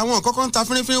àwọn nǹkan kan ń ta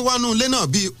fínnífínní wánú ilé náà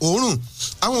bíi òórùn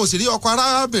àwọn ò sì rí ọkọ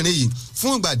arábìnrin yìí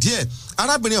fún ìgbà díẹ̀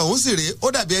arábìnrin ọ̀hún sì rèé ó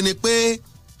dàbí ẹni pé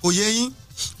kò yé yín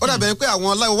ó dàbí ẹni pé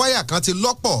àwọn wáyà kan ti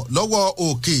lọ́pọ̀ lọ́wọ́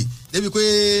òkè débi pé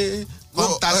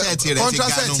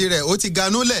kọ́ńtrásẹ̀tì rẹ̀ ó ti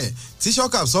ganú lẹ̀ tí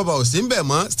shock absorber ò sí ń bẹ̀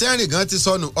mọ́ steering gan ti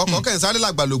sọnù ọkọ̀ kẹ́hìnsáré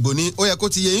làgbàlògbò ni ó yẹ kó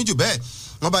ti yé yín jù bẹ́ẹ̀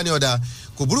wọ́n bá ní ọ̀dà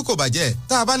kò burú kò bàjẹ́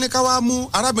tá a bá ní ká wá mú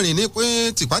arábìnrin ní pé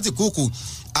tìpátìkúùkù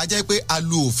a jẹ́ pé a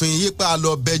lu òfin yípa a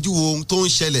lọ bẹjú ohun tó ń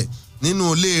ṣẹlẹ̀ nínú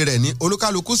ilé rẹ̀ ní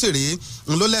olúkálukú sì rí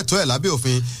ń ló lẹ́tọ̀ọ́ ẹ̀ lábẹ́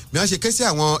òfin bí wọ́n ṣe ké sí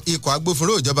àwọn ikọ̀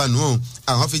agbófinró ìjọba nù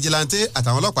àwọn fijilantè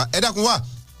àtàwọn ọlọ́pàá ẹ dákun wá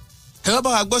ẹ wá bá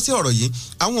wa gbọ́ sí ọ̀rọ̀ yìí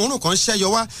àwọn òórùn kan ṣẹ́yọ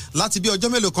wá láti bí ọjọ́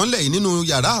mélòó kan lẹ́yìn nínú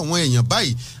yàrá àwọn èèyàn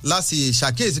báyìí láti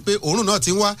ṣàkíyèsí pé òórùn náà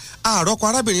ti ń wá àròkọ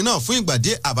arábìnrin náà fún ìgbà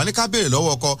díẹ̀ àbáníká béèrè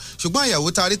lọ́wọ́ ọkọ ṣùgbọ́n ìyàwó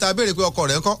ta rí ta béèrè pé ọkọ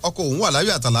rẹ̀ ńkọ́ ọkọ òun wà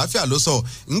láyọ̀ àtàlàáfíà ló sọ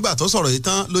ńgbà tó sọ̀rọ̀ yìí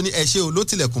tán ló ní ẹ ṣé o ló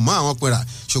tilẹ̀kùn mọ́ àwọn pera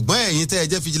ṣùgbọ́n ẹ̀yin tẹ́ ẹ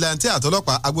jẹ́ fijilantè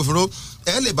àtọlọ́pàá agbófinró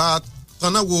ẹ lè bá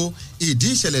tanná wo ìdí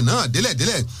ìṣẹ̀lẹ̀ náà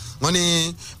délẹ̀délẹ̀ wọ́n ní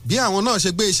bí àwọn náà ṣe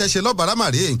gbé iṣẹ́ ṣe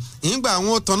lọ́bàrámàrè ìgbà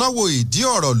àwọn tanná wo ìdí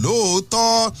ọ̀rọ̀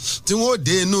lóòótọ́ tí wọ́n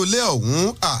dé inú ilé ọ̀hún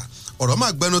ọ̀rọ̀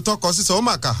máa gbẹnu tán kọ sísọ ó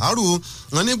máa kàhárù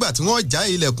wọn nígbà tí wọ́n já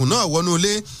ilẹ̀kùn náà wọnú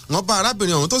ilé wọ́n bá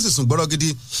arábìnrin ọ̀hún tó sì sùn gbọ́rọ̀ gidi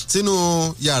sínú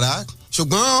yàrá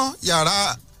ṣùgbọ́n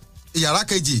yàrá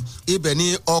kejì ibẹ̀ ni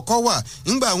ọkọ wà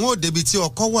nígbà wọn ò débi tí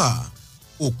ọkọ wà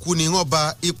òkú ni wọ́n bá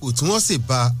ipò tí wọ́n sì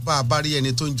bá a bá rí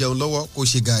ẹni tó ń jẹun lọ́wọ́ kó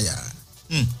ṣe gàyà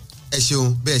ẹ ṣeun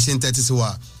bẹ́ẹ̀ ṣe ń tẹ́tí sí wa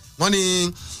wọ́n ní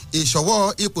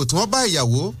ìṣọwọ́ ipò tí wọ́n bá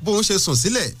ìyàwó bóun ṣe sùn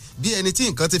sílẹ̀ bí ẹni tí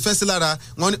nǹkan ti fẹ́ sí lára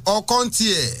wọ́n ní ọkọ ń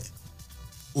tiẹ̀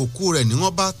òkú rẹ̀ ni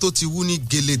wọ́n bá tó ti wú ní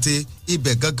gelete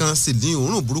ibẹ̀ gangan sì ní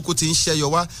òórùn burúkú ti ń ṣẹ́yọ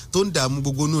wá tó ń dààmú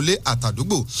gbogbo inú ilé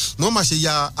àtàdúgbò wọ́n máa ṣe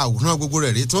ya àwòrán gbogbo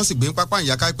rẹ̀ rí tí wọ́n sì gbé pápá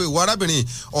ìyàká pé ìwọ arábìnrin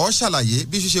ọ̀ ṣàlàyé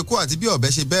bí ṣíṣe kú àti bí ọ̀bẹ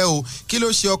ṣe bẹ́ o kí ló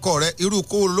ṣe ọkọ rẹ̀ irú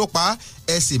kó ló pa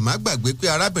ẹ sì má gbàgbé pé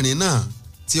arábìnrin náà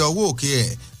ti ọwọ́ òkè ẹ̀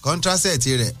kọ́ńtrásẹ̀tì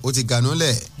rẹ̀ ó ti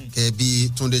ganúlẹ̀ kẹ́bí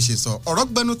Túndé ṣe sọ ọ̀rọ̀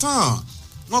gbẹnu tán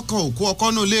wọ́n kan òkú ọkọ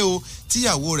náà lé o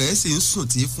tíyàwó rẹ̀ sì ń sùn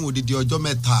tí fún odidi ọjọ́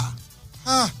mẹ́ta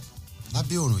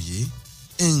lábẹ́ òrùn yìí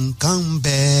nǹkan ń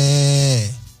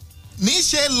bẹ́ẹ̀.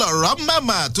 níṣẹ́ lọ̀rọ̀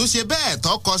màmá tó ṣe bẹ́ẹ̀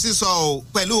tọkọ sísọ o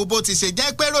pẹ̀lú bó ti ṣe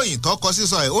jẹ́ pé ròyìn tọkọ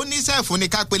sísọ ẹ̀ ó níṣẹ́ fún ní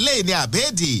kápẹ́ lẹ́yìn ní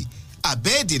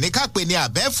àbẹ́ẹ̀dì ní kápẹ́ ní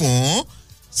àbẹ́ fún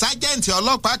sájẹ́ǹtì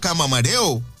ọlọ́pàá kan mọ̀mọ́rẹ́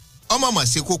o ọmọọmọ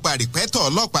ṣekú pa rìpẹ́tọ̀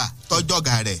ọlọ́pàá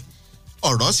tọ́jọ́gà rẹ̀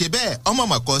ọ̀rọ̀ ṣe bẹ́ẹ̀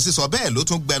ọmọọmọ kan sísọ bẹ́ẹ̀ ló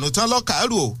tún gbẹnu tán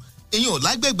lọ́kàárù o ìyún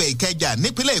lágbègbè Ìkẹjà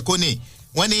nípínlẹ̀ Èkó ni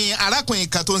wọ́n ní arákùnrin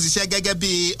kan tó ń ṣiṣẹ́ gẹ́gẹ́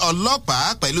bí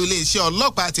ọlọ́pàá pẹ̀lú iléeṣẹ́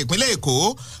ọlọ́pàá tìpínlẹ̀ Èkó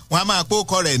wọ́n á máa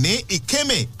pòkọ rẹ̀ ní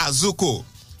Ikeme Azuko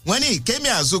wọ́n ní Ikeme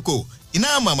Azuko iná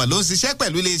mọ̀mọ́ ló ń ṣiṣẹ́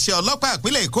pẹ̀lú iléeṣẹ́ ọlọ́pàá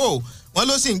ìpínlẹ̀ Èkó wọ́n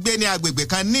ló sì ń gbé ní agbègbè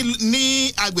kan ní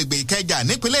agbègbè Ìkẹjà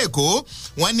nípínlẹ̀ Èkó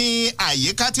wọ́n ní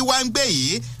àyíká tí wọ́n ń gbé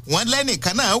yìí wọ́n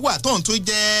lẹ́nìkan náà wà tó ń tún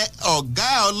jẹ́ ọ̀gá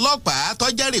ọlọ́pàá tó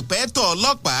jẹ́ rìpẹ́tọ̀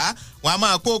ọlọ́pàá wọ́n á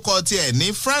máa pòkọ tiẹ̀ ní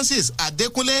Francis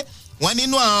Adékúnlé wọ́n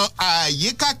nínú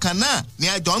àyíká kan náà ni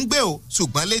a jọ ń gbé o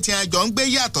ṣùgbọ́n létí a jọ ń gbé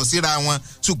yàtọ̀ síra wọn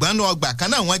ṣùgbọ́n nínú ọgbà kan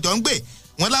náà wọ́n jọ ń gbé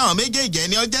wọ́n láwọn méjèèjì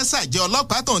ẹni ọjọ́ sàjẹ́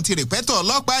ọlọ́pàá tó ń ti rìpẹ́tọ̀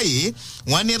ọlọ́pàá yìí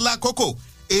wọ́n ní lákòókò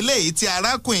eléyìí tí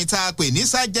arákùnrin tá a pè ní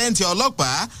sájẹ́ǹtì ọlọ́pàá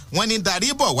wọ́n ní darí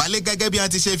bọ̀ wálé gẹ́gẹ́ bí wọ́n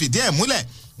ti ṣe fìdí ẹ̀ múlẹ̀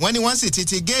wọ́n ní wọ́n sì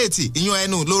ti géètì ìyún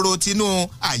ẹnu lóró tinú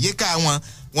àyíká wọn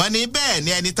wọ́n ní bẹ́ẹ̀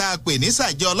ni ẹni tá a pè ní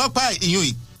sàjẹ́ ọlọ́pàá ìyún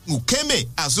Ukeme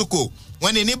Azuko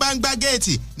wọ́n ní bá ń gbá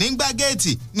géètì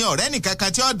ní ọ̀rẹ́ nìkan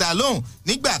kan tí ó dá lóhùn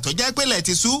nígbà tó jẹ́ pé lẹ̀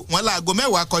ti sú wọ́n láago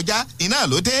 10 kọjá iná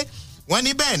ló dé wọ́n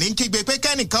ní bẹ́ẹ̀ ní kígbe pé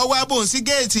kẹ́nìkan wá bóun sí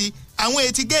géètì àwọn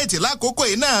etí géètì lákòókò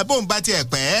iná bóun bá tiẹ̀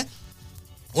pẹ́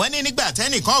wọ́n ní nígbà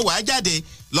tẹ́nìkan wàá jáde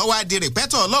lọ́wọ́ adi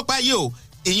rìpẹ́tọ̀ ọlọ́pàá yìí o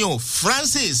ìyún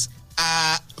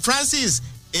Francis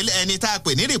ẹni tá a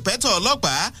pè ní rìpẹ́tọ̀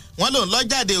ọlọ́pàá wọ́n lòun lọ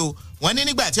jáde o wọ́n ní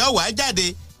nígbà tí ó wàá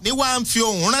jáde ní wàá ń fi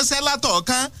ohùn ránṣẹ́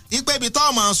látọ̀ọ̀kan ipe ibi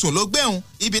tó máa sùn ló gbéhùn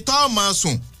ibi tó máa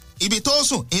sùn ibi tó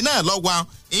sùn iná lọ wà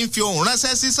ń fi ohùn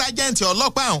ránṣẹ́ sí sájẹ́ǹtì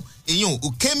ọlọ́pàá ọ̀hún ìyún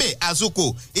Ukeme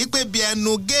Azuko ipe bí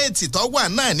ẹnu géètì tó wà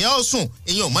náà ní ọ̀sùn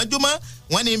ìyún mọ́júmọ́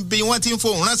wọ́n ní bí wọ́n ti ń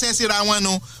fohùn ránṣẹ́ síra wọn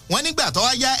nu wọ́n nígbà tó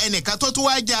wá yá ẹnìkan tó tún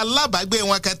wá jẹ́ alábàágbé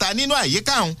wọn kẹta nínú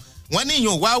àyíká ọ̀hún wọ́n ní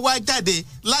ìyún wá jáde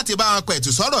láti bá wọn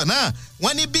pẹ̀tù sọ̀rọ̀ náà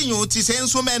wọ́n ní bí ìyún ti ṣe ń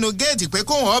sún mẹ́nu géètì pé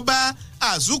kó wọ́n bá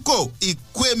Azuko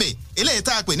Ikeme eléyìí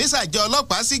tá a pè ní sàjẹ́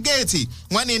ọlọ́pàá sí géètì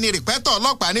wọ́n ní rìpẹ́tọ̀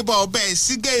ọlọ́pàá níbọ̀ ọbẹ̀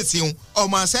sí géètì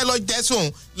ọmọ ṣẹ́ ló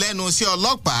jẹ́sùn lẹ́nu sí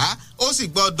ọlọ́pàá ó sì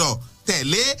gbọ́dọ̀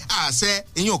tẹ̀lé àṣẹ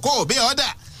ìyún kó òbí ọ̀dà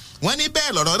wọ́n ní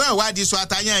bẹ́ẹ̀ lọ̀rọ̀ náà wá di sọ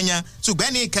atayanyan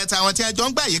ṣùgbọ́n ní ìkẹta àwọn tí a jọ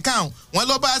ń gbà yìí káwọn wọ́n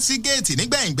ló bá sí géètì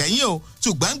nígbẹ̀yìngbẹ̀yìn o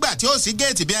ṣùgbọ́n gbà tí ó sí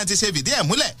géètì bí wọ́n ti ṣe fìdí ẹ̀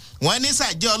múlẹ̀ wọ́n ní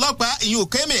sàjẹ́ ọlọ́pàá ìyún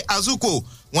Ukeme Azuko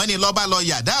wọ́n ní lọ́ba lọ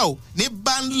yàdá o ní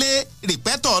bánlé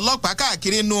rìpẹ́tọ̀ ọlọ́pàá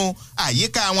káàkiri nu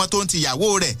àyíká wọn tó ń tìyàwó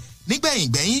rẹ̀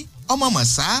nígbẹ̀yìngbẹ̀yìn ọmọ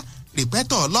mọ̀sá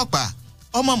rìpẹ́tọ̀ ọlọ́pàá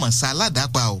ọmọ mọ̀sá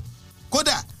aládàápa o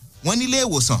kódà wọ́n nílé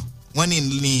ìwòsàn wọ́n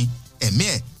ní ẹ̀mí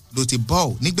ẹ̀ ló ti bọ́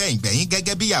ò nígbẹ̀yìngbẹ̀yìn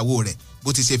gẹ́gẹ́ bí ìyàwó rẹ̀ bó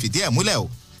ti ṣe fìdí ẹ̀ múlẹ̀ o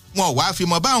wọn ò wá fi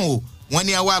mọ́ báwọn o wọ́n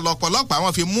ní àwa lọ́pọ̀lọpọ̀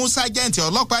àwọn fi mú sájẹ́ǹtì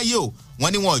ọlọ́pàá yìí o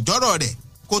wọ́n ní wọn ò jọ́rọ̀ rẹ̀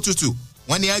kó tutù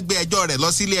wọ́n ní á gbé ẹjọ́ rẹ̀ lọ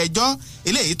sí ilé ẹjọ́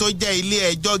eléyìí tó jẹ́ ilé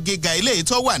ẹjọ́ gíga eléyìí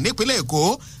tó wà nípínlẹ̀ Èkó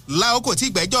láòkò tí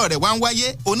ìgbẹ́jọ́ rẹ̀ wá ń wáyé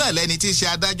òun náà lẹ́ni tí í ṣe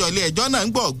adájọ́ ilé ẹjọ́ náà ń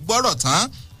gbọ́rọ̀ tán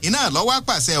iná lọ́wọ́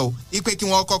pàṣẹ o ipe kí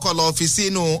wọ́n kọ́kọ́ lọ fi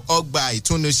sínú ọgbà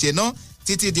ìtúnúṣe náà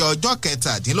títí di ọjọ́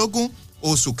 17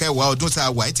 oṣù kẹwàá ọdún tá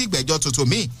a wà tí ìgbẹ́jọ́ tuntun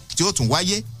míì tí ó tún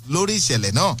wáyé lórí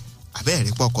ìṣẹ̀lẹ̀ náà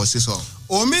abẹ́ẹ̀rí pọkọ sísọ.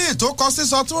 omi tó kọ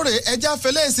sísọ tún rè ẹja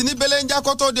fẹlẹ́sì ní belenja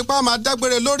kó tó di pa máa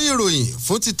dágbére lórí ìròyìn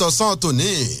fún títọ̀sán tòní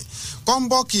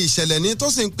kọ́ńbọ́ọ̀kì ìṣẹ̀lẹ̀ ní tó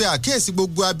sì ń pe àkíyèsí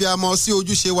gbogbo abiyamọ sí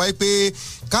ojúṣe wa pé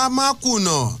ká má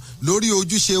kùnà lórí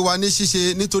ojúṣe wa ní ṣíṣe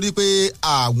nítorí pé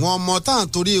àwọn ọmọ táà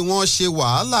torí wọn ṣe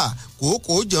wàhálà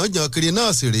kòókòó jàǹjàǹ kiri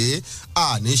náà sì rèé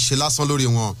àní ṣe lásán lórí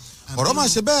wọn ọ̀rọ̀ máa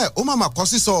ṣe bẹ́ẹ̀ ó máa kọ́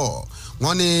sísọ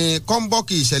wọn ni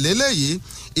kọ́ńbọ́ọ̀kì ìṣẹ̀lẹ̀ eléyìí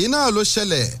iná ló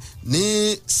ṣẹlẹ̀ ní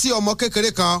sí ọmọ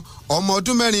kékeré kan ọmọ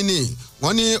ọdún 4 ni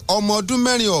wọ́n ní ọmọ ọdún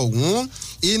 4 ọ̀hún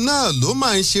iná ló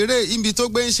máa ń ṣeré ibi tó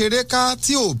gbé ń ṣeré ká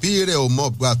tí òbí rẹ̀ ò mọ̀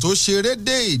gbà tó ṣeré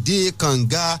dé ìdí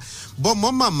kànga bọ́mọ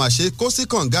màmá ṣe kó sí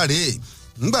kànga rèé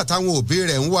nígbà táwọn òbí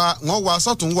rẹ̀ wọ́n wá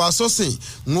sọ́tún wá sósìn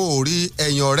wọn ò rí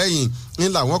ẹ̀yìn ọ̀rẹ́yìn ń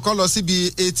làwọn kọ́ lọ síbi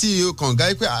etí kànga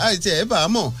pé àìtí ẹ̀ bá a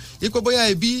mọ̀ ipò bóyá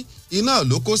ibi iná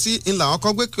ló kó sí ń làwọn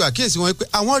kan gbé àkíyèsí wọn pé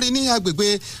àwọn rí ní agbègbè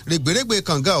règbèrègbè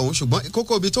kànga ọ̀hún ṣùgbọ́n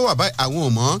kókó ibi tó wà báyìí àwọn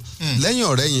ò mọ̀ lẹ́yìn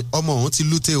ọ̀rẹ́yìn ọmọ ọ̀hún ti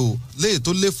lúte o léè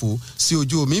tó léfò sí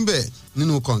ojú omi ń bẹ̀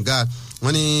nínú kànga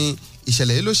wọn ni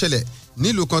ìṣẹ̀lẹ̀ yìí ló ṣẹlẹ̀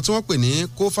nílùú kan tí wọ́n pè ní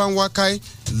Kofanwakai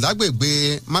lágbègbè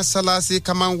Masalasi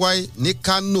Kamanwai ní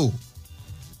Kano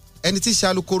ẹni tí í ṣe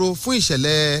alukoro fún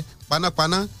ìṣẹ̀lẹ̀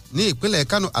panápaná ní ìpínlẹ̀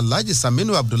Kano Alhaji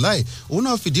Saminu Abdullahi òun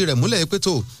náà fìdí rẹ̀ múlẹ̀ pé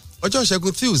tó ọjọ́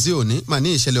ìṣẹ́gun Tuesday òní mà ní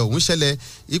ìṣẹ̀lẹ̀ ọ̀hún ṣẹlẹ̀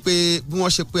ipe bí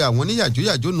wọ́n ṣe pé àwọn ní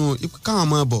yàjóyàjó nu ipe káwọn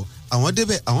máa bọ̀ àwọn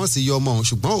débẹ̀ àwọn sì yọ ọmọ ọ̀hún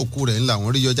ṣùgbọ́n òkú rẹ̀ ńlá àwọn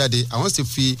rí yọ jáde àwọn sì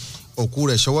fi òkú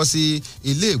rẹ̀ ṣọwọ́ sí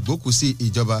ilé ìgbókùsí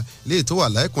ìjọba léè tó wà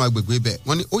láìkún agbègbè bẹ̀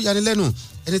wọ́n ní ó yanilẹ́nu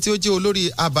ẹni tí ó jẹ́ olórí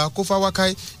Aba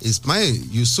Kofawakai Ismail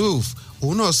Yusuf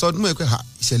òun náà sọ ọdún mọ́ ẹ pé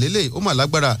ìṣẹ̀lẹ̀ lè ó mà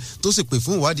lágbára tó sì pè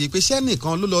fún ìwádìí pé ṣé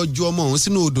ẹnìkan ló lọ ju ọmọ òun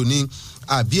sínú odò ni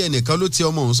àbí ẹnìkan ló ti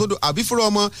ọmọ òun sódò àbí fúnra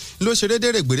ọmọ ló ṣe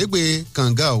déédéé règbèrègbè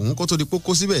kànga òun kó tó di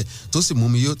pókó síbẹ̀ tó sì mú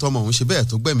mi yó tọmọ òun ṣe bẹ́ẹ̀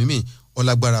tó gbẹ̀mí mi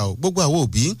ọlágbára o gbogbo àwọn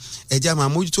òbí ẹja máa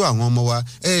mójútó àwọn ọmọ wa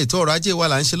ètò ọrọ̀ ajé wa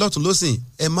là ń ṣe lọ́tún lọ́sìn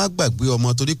ẹ má gbàgbé ọmọ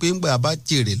torí pé ńgbà bá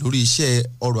jèrè lórí iṣẹ́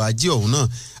ọrọ̀ ajé ọ̀hún náà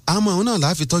àmọ́ òun náà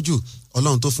láà fi tọ́jú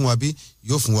Ọlọ́run tó fún wa bí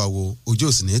yóò fún wa wo ojú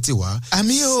òsì ní tì wá.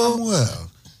 àmì o Samuel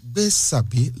gbé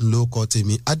sàbí ló kọ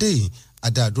tèmi adéyìn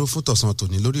adáàdúró fún tọ̀sán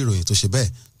tòní lórí ìròyìn tó ṣe bẹ́ẹ̀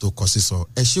tó kọ sísọ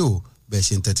ẹ ṣé o bẹ́ẹ̀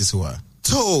ṣe ń tẹ́tí sí wa.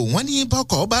 tó wọ́n ní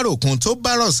bọ́kọ̀ bá ròkun tó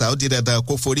bá rọ̀ṣà ó di dandan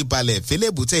kó forí balẹ̀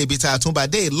fẹlẹ́bùtẹ́ ibi tá a tún bá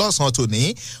dé lọ́sàn-án tòní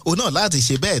òun náà láti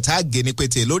ṣe bẹ́ẹ̀ tá a gé ní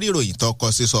pété lórí ìròyìn tó kọ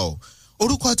sísọ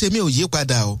orúkọ tèmi ò yí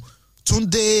padà o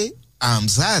Túndé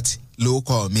Hamzat ló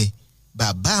kọ mi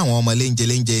bàbá àwọn ọmọ léńjẹ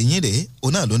yín rèé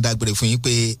òun náà ló ń dágbére fún yín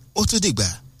pé ó tún dìgbà.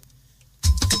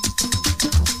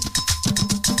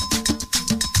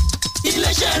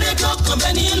 iléeṣẹ́ rédíò kan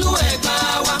bẹ́ẹ̀ nílùú Ẹ̀gbá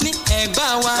wa ní Ẹ̀gbá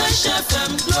wa Fresh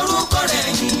FM lórúkọ rẹ̀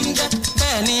ń jẹ́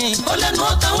bẹ́ẹ̀ ni ó lẹ́nu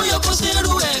ó táwọn yòókù sí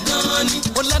irú ẹ̀ gan-an ni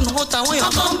ó lẹ́nu ó táwọn yòókù.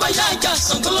 ọkàn bá yá ìjà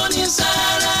Ṣàngó ló ní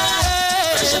sáárá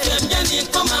Fresh FM jẹ́ ní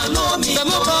kọ́ máa lómi kọ́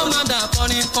tẹ̀mú kọ́ máa dà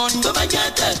kọrin kọrin tó bá jẹ́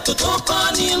tẹ̀ tó tó kọ́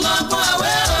ní lọ́gbọ́n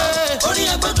àwẹ̀ orí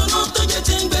ẹgbẹ́dúnú tó jẹ́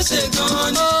ti ń gbèsè gan-an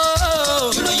ni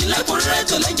ìròyìn lẹ́kùnrẹ́rẹ́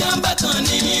tó lẹ́jà ń bá kan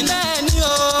ní lẹ́ni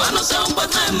o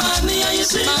 107.9 máa ní ayé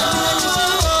sí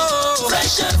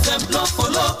Fresh FM ló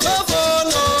follow.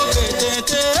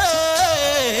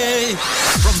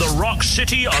 From the rock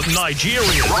city of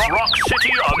Nigeria. Rock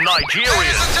city of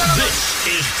Nigeria. This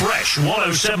is Fresh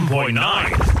 107.9.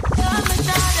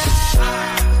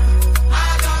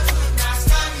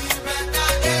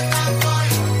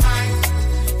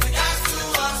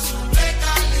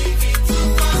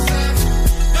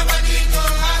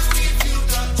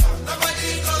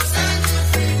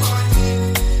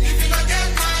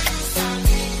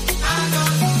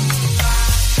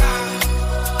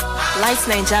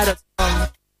 LightsNigeria.com.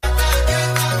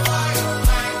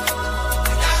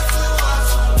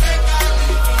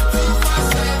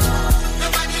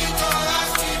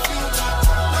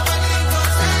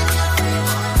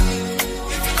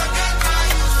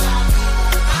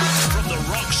 From the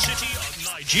rock city of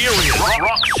Nigeria.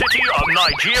 Rock city of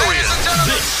Nigeria.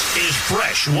 This is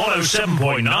Fresh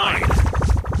 107.9.